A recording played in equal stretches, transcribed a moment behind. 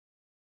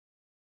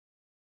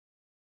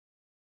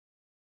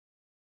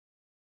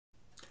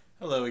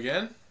Hello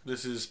again.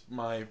 This is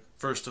my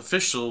first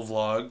official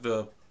vlog.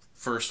 The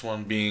first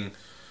one being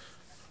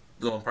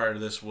the one prior to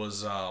this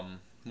was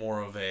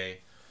more of a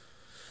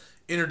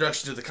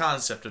introduction to the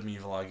concept of me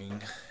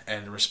vlogging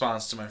and a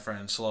response to my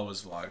friend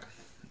Sloa's vlog.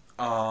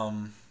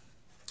 I'm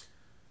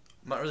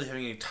not really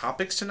having any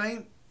topics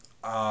tonight.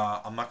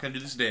 I'm not going to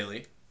do this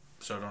daily,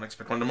 so don't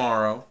expect one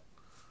tomorrow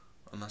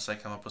unless I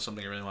come up with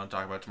something I really want to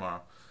talk about tomorrow.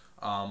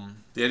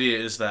 The idea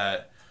is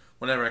that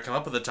whenever I come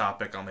up with a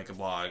topic, I'll make a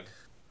vlog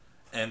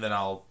and then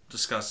I'll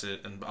discuss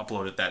it and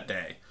upload it that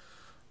day.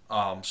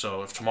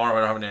 So if tomorrow I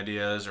don't have any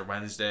ideas, or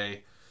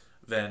Wednesday,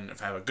 then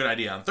if I have a good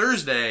idea on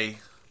Thursday,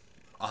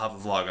 I'll have a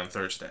vlog on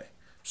Thursday.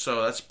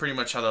 So that's pretty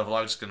much how the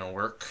vlog's going to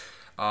work.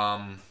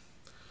 The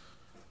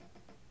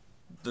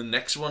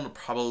next one will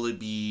probably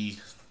be,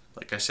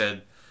 like I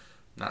said,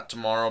 not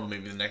tomorrow, but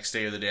maybe the next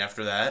day or the day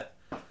after that.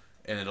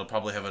 And it'll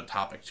probably have a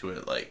topic to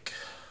it, like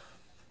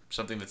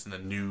something that's in the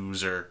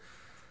news or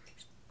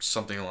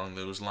something along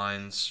those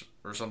lines,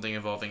 or something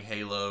involving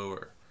Halo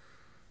or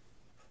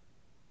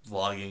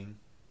vlogging,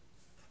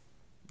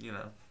 you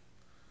know.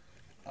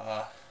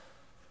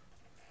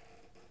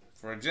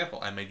 For example,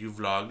 I made you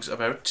vlogs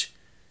about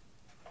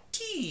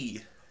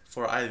tea,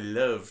 for I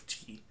love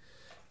tea.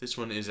 This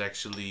one is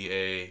actually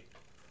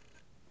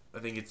I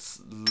think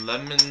it's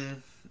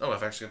lemon. Oh,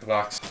 I've actually got the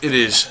box. It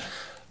is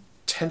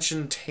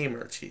Tension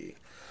Tamer tea.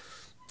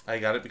 I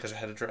got it because I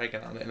had a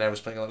dragon on it, and I was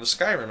playing a lot of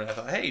Skyrim, and I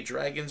thought, hey,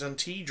 dragons on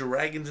tea,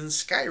 dragons in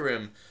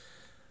Skyrim.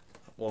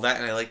 Well,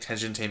 that, and I like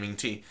tension taming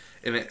tea.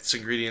 And its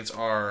ingredients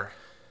are,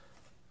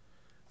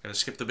 I'm going to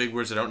skip the big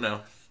words I don't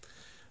know.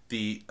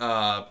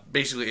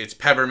 Basically, it's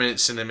peppermint,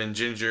 cinnamon,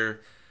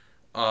 ginger,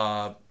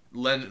 West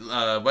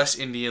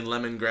Indian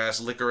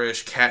lemongrass,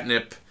 licorice,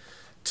 catnip,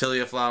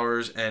 tilia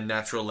flowers, and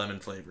natural lemon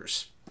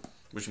flavors.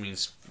 Which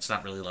means it's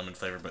not really lemon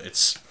flavor, but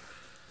it's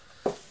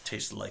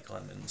tastes like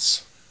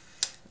lemons.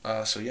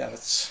 So yeah,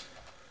 that's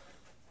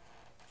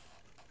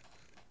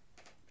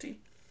tea.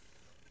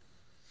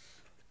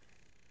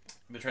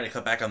 I've been trying to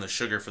cut back on the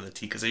sugar for the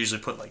tea because I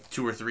usually put like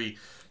 2 or 3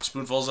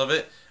 spoonfuls of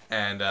it,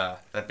 and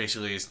that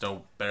basically is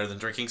no better than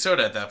drinking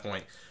soda at that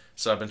point.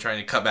 So I've been trying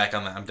to cut back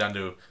on that. I'm down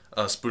to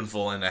a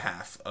spoonful and a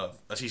half of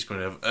a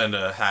teaspoon and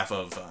a half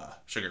of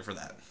sugar for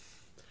that.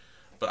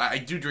 But I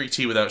do drink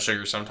tea without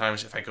sugar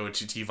sometimes. If I go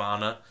to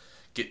Teavana,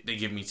 they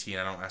give me tea,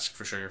 and I don't ask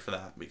for sugar for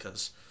that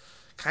because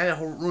kind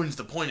of ruins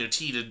the point of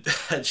tea to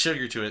add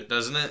sugar to it,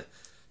 doesn't it?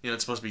 You know,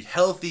 it's supposed to be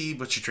healthy,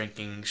 but you're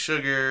drinking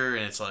sugar,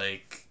 and it's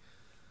like,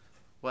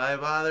 why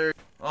bother?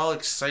 All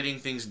exciting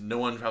things no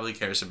one probably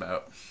cares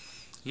about.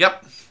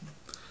 Yep.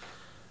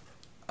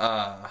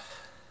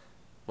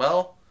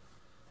 Well,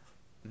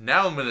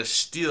 now I'm going to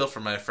steal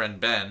from my friend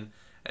Ben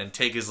and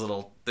take his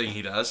little thing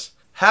he does.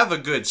 Have a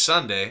good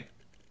Sunday.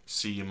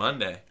 See you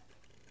Monday.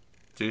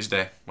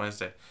 Tuesday.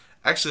 Wednesday.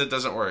 Actually, that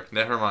doesn't work.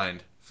 Never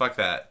mind. Fuck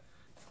that.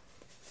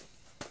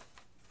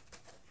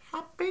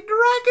 Happy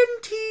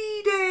Dragon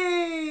Tea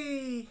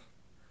Day!